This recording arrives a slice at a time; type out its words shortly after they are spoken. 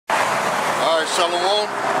Alright, Shalom.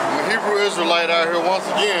 I'm a Hebrew Israelite out here once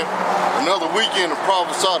again. Another weekend to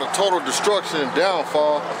prophesy the total destruction and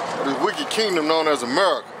downfall of this wicked kingdom known as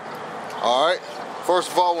America. Alright,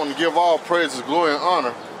 first of all, I want to give all praises, glory, and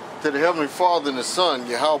honor to the Heavenly Father and His Son,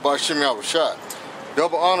 YAHAWASHI.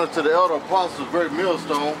 Double honor to the elder apostles,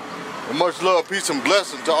 GREATMILLSTONE, and much love, peace, and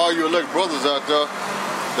blessing to all you elect brothers out there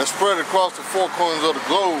that spread across the four corners of the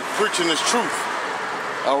globe preaching this truth.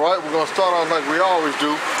 Alright, we're going to start off like we always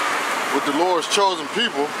do with the Lord's chosen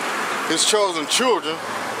people, His chosen children,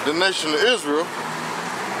 the nation of Israel.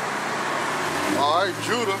 Alright,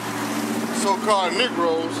 Judah, so-called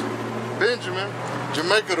Negroes, Benjamin,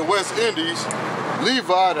 Jamaica, the West Indies,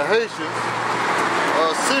 Levi, the Haitians,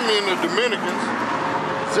 Simeon, the Dominicans,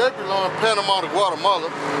 Zebulon, Panama, the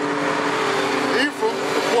Guatemala, Ephraim,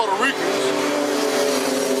 the Puerto Ricans,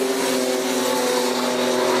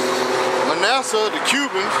 Manasseh, the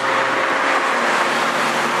Cubans,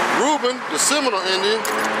 Reuben, the Seminole Indian,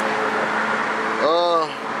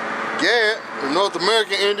 Gad, the North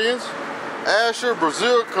American Indians, Asher,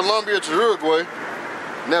 Brazil, Colombia to Uruguay,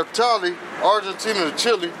 Naphtali, Argentina to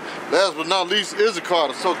Chile, last but not least, Issachar,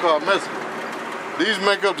 the so-called Mexico. These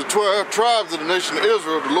make up the 12 tribes of the nation of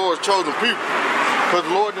Israel, the Lord's chosen people. Because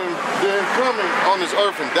the Lord didn't come on this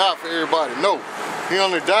earth and die for everybody. No, He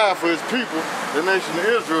only died for His people, the nation of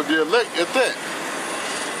Israel, the elect at that.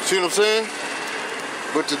 See what I'm saying?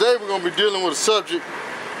 But today we're going to be dealing with a subject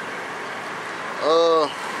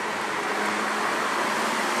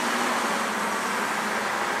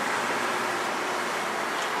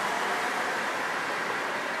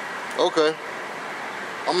okay.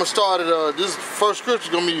 I'm going to start at, this first scripture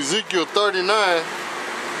is going to be Ezekiel 39,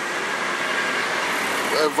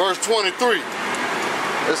 at verse 23.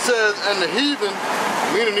 It says, and the heathen,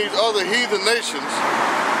 meaning these other heathen nations,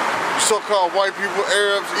 so-called white people,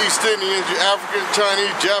 Arabs, East Indians, you Africans,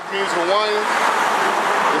 Chinese, Japanese, Hawaiians.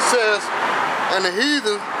 It says, and the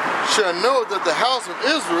heathen shall know that the house of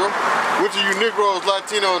Israel, which are you Negroes,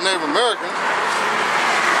 Latinos, Native Americans,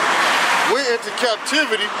 went into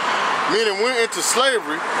captivity, meaning went into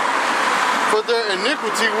slavery, for their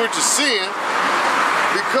iniquity, which is sin,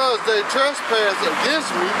 because they trespass against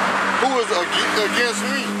me, who is against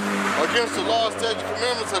me, against the law, statutes,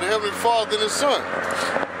 commandments of the Heavenly Father and His Son.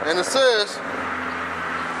 And it says,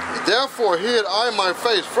 therefore hid I my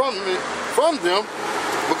face from them,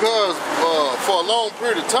 because for a long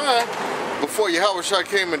period of time, before Yahawashi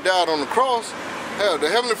came and died on the cross, hell, the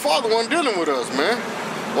Heavenly Father wasn't dealing with us, man.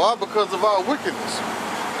 Why? Because of our wickedness.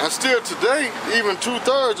 And still today, even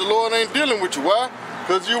 2/3, the Lord ain't dealing with you. Why?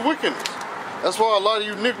 Because of your wickedness. That's why a lot of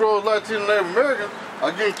you Negroes, Latino, Native Americans are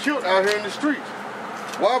getting killed out here in the streets.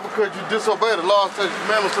 Why? Because you disobey the law, statutes,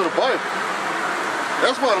 commandments of the Bible.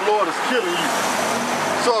 That's why the Lord is killing you.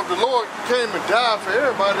 So if the Lord came and died for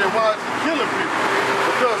everybody, then why is He killing people?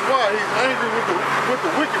 Because why? He's angry with the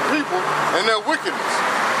wicked people and their wickedness.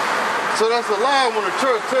 So that's a lie when the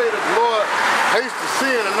church say that the Lord hates the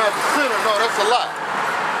sin and not the sinner. No, that's a lie.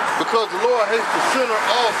 Because the Lord hates the sinner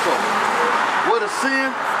also. What is sin?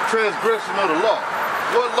 Transgression of the law.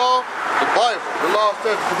 What law? The Bible. The law,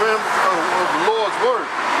 statutes, commandments of the Lord's word.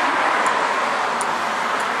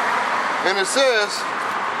 And it says,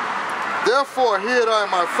 therefore hid I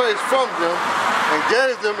my face from them and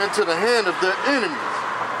gave them into the hand of their enemies.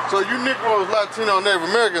 So you Negroes, Latino, Native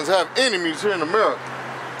Americans have enemies here in America,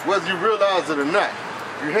 whether you realize it or not.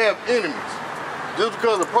 You have enemies. Just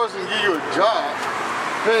because a person give you a job,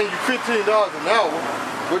 paying you $15 an hour,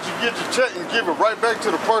 but you get your check and give it right back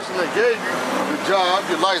to the person that gave you the job,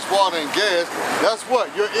 your lights, water, and gas, that's what?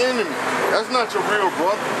 Your enemy. That's not your real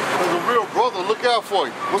brother. Because a real brother will look out for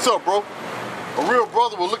you. What's up, bro? A real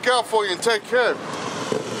brother will look out for you and take care of you.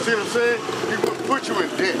 See what I'm saying? He wouldn't put you in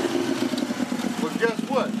debt. But guess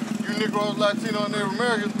what? You Negroes, Latino, and Native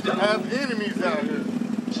Americans have enemies out here.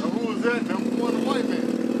 And who is that? Number one, the white man.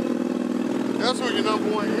 That's who your number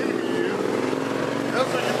one enemy is. That's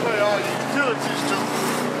who you pay all your utilities to.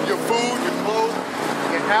 Your food, your clothes,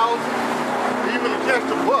 your housing, even to catch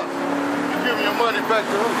the bus. You're giving your money back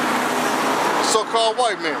to them. The so-called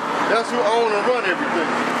white man. That's who own and run everything.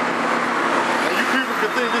 And you people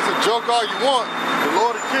can think this is a joke all you want. The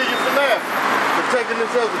Lord will kill you for laughing. For taking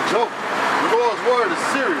this as a joke. The Lord's word is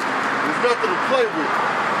serious. There's nothing to play with.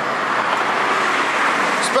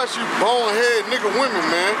 Especially bonehead nigga women,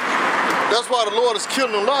 man. That's why the Lord is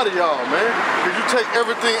killing a lot of y'all, man. Because you take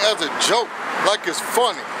everything as a joke, like it's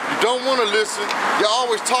funny. You don't want to listen. You're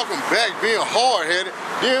always talking back, being hard-headed.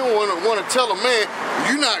 You don't want to tell a man,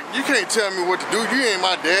 you can't tell me what to do. You ain't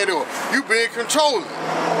my daddy, or you being controlling.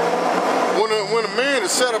 When a man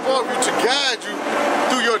is set up on you to guide you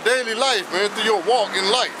through your daily life, man, through your walk in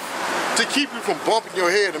life. to keep you from bumping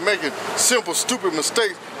your head and making simple, stupid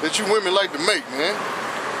mistakes that you women like to make, man.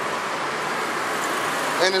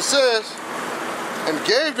 And it says, and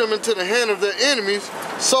gave them into the hand of their enemies,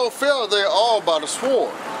 so fell they all by the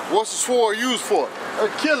sword. What's the sword used for? A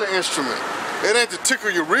killing instrument. It ain't to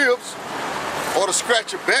tickle your ribs or to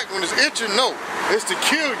scratch your back when it's itching. No, it's to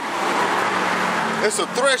kill you. It's a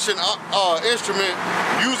threshing instrument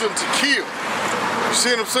used to kill. You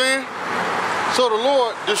see what I'm saying? So the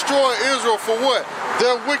Lord destroyed Israel for what?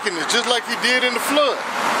 Their wickedness, just like he did in the flood.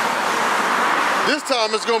 This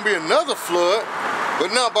time it's going to be another flood,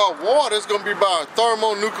 but not by water. It's going to be by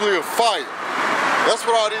thermonuclear fire. That's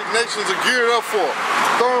what all these nations are geared up for.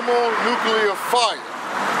 Thermonuclear fire.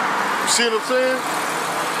 You see what I'm saying?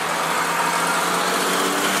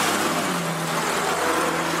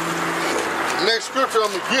 Next scripture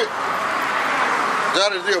I'm going to get,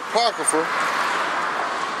 that is the Apocrypha.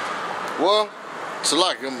 Well, it's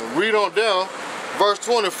like, I'm going to read on down, verse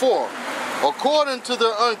 24. According to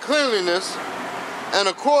their uncleanliness and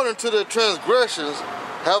according to their transgressions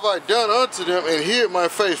have I done unto them and hid my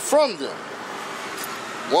face from them.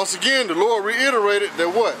 Once again, the Lord reiterated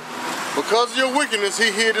that what? Because of your wickedness,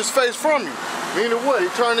 he hid his face from you. Meaning what? He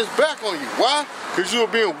turned his back on you. Why? Because you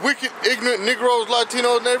were being wicked, ignorant Negroes,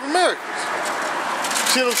 Latinos, Native Americans.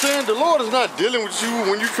 See what I'm saying? The Lord is not dealing with you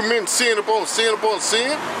when you commit sin upon sin upon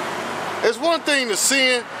sin. It's one thing to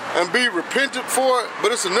sin and be repentant for it,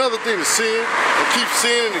 but it's another thing to sin and keep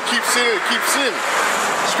sinning and keep sinning and keep sinning.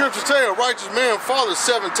 Scriptures tell you a righteous man falls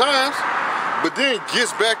 7 times, but then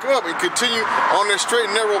gets back up and continue on that straight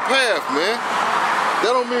and narrow path, man.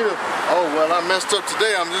 That don't mean, oh, well, I messed up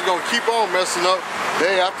today, I'm just gonna keep on messing up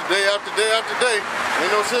day after day after day after day.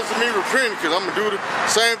 Ain't no sense in me repenting, because I'm gonna do the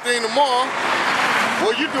same thing tomorrow.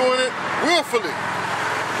 Well, you're doing it willfully.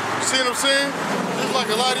 You see what I'm saying? Just like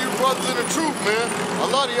a lot of you brothers in the truth, man. A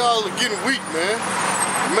lot of y'all are getting weak, man.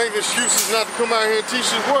 Making excuses not to come out here and teach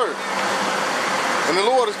his word. And the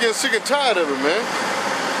Lord is getting sick and tired of it, man.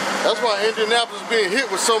 That's why Indianapolis is being hit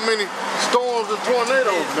with so many storms and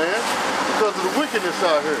tornadoes, man. Because of the wickedness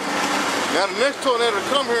out here. Now the next tornado to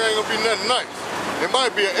come here ain't gonna be nothing nice. It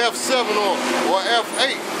might be an F7 or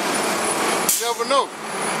F8. You never know.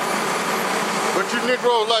 But you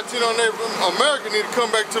Negro, Latino, Native American need to come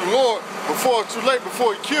back to the Lord before it's too late,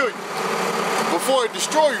 before he kill you, before he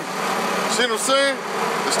destroy you. See what I'm saying?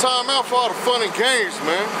 It's time out for all the fun and games,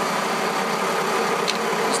 man.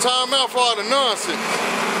 It's time out for all the nonsense.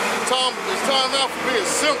 It's time out for being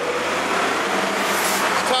simple.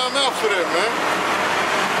 It's time out for that, man.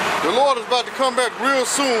 The Lord is about to come back real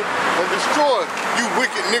soon and destroy you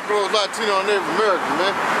wicked Negroes, Latino, and Native Americans,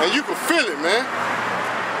 man. And you can feel it, man.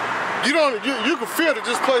 You can feel that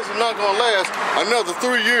this place is not gonna last another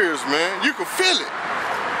 3 years, man. You can feel it.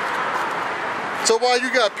 So while you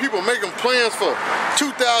got people making plans for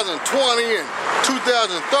 2020 and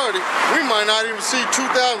 2030, we might not even see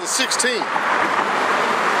 2016,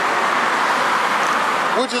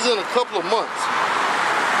 which is in a couple of months.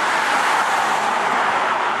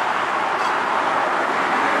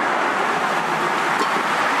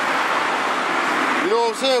 You know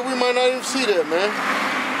what I'm saying? We might not even see that, man.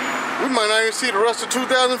 We might not even see the rest of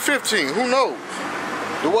 2015. Who knows?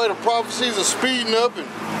 The way the prophecies are speeding up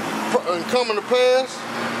and coming to pass,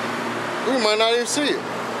 we might not even see it.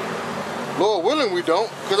 Lord willing, we don't,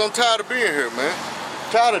 because I'm tired of being here, man.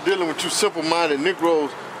 Tired of dealing with you simple-minded Negroes,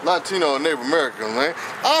 Latino, and Native Americans, man.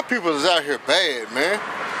 Our people is out here bad, man.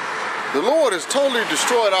 The Lord has totally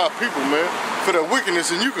destroyed our people, man, for their wickedness,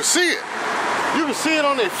 and you can see it. You can see it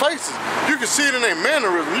on their faces. You can see it in their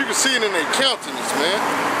mannerism. You can see it in their countenance, man.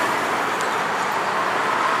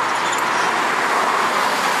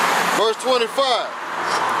 Verse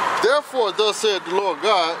 25, therefore thus said the Lord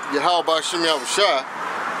God, YAHAWASHI,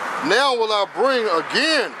 now will I bring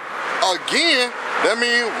again, that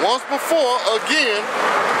means once before, again,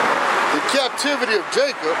 the captivity of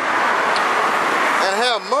Jacob, and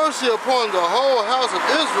have mercy upon the whole house of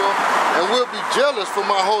Israel, and will be jealous for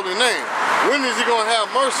my holy name. When is he going to have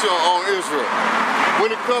mercy on Israel? When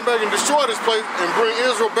he come back and destroy this place and bring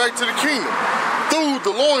Israel back to the kingdom, through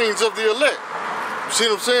the loins of the elect. See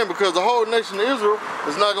what I'm saying? Because the whole nation of Israel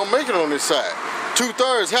is not going to make it on this side.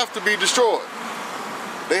 2/3 have to be destroyed.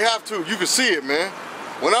 They have to. You can see it, man.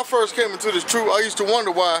 When I first came into this truth, I used to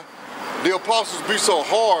wonder why the apostles be so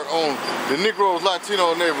hard on the Negroes,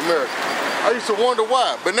 Latino, and Native Americans. I used to wonder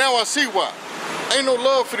why, but now I see why. Ain't no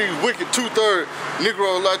love for these wicked 2/3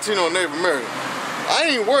 Negro, Latino, and Native Americans.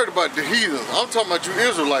 I ain't worried about the heathens. I'm talking about you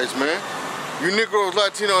Israelites, man. You Negroes,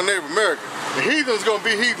 Latino, and Native Americans. The heathens gonna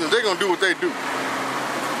be heathens. They gonna do what they do.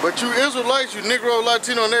 But you Israelites, you Negro,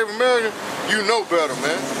 Latino, and Native American, you know better,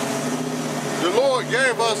 man. The Lord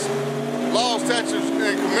gave us laws, statutes, and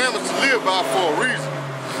commandments to live by for a reason.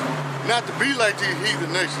 Not to be like these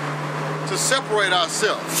heathen nations. To separate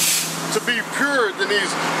ourselves. To be purer than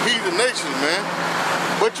these heathen nations, man.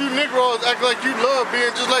 But you Negroes act like you love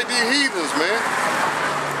being just like these heathens, man.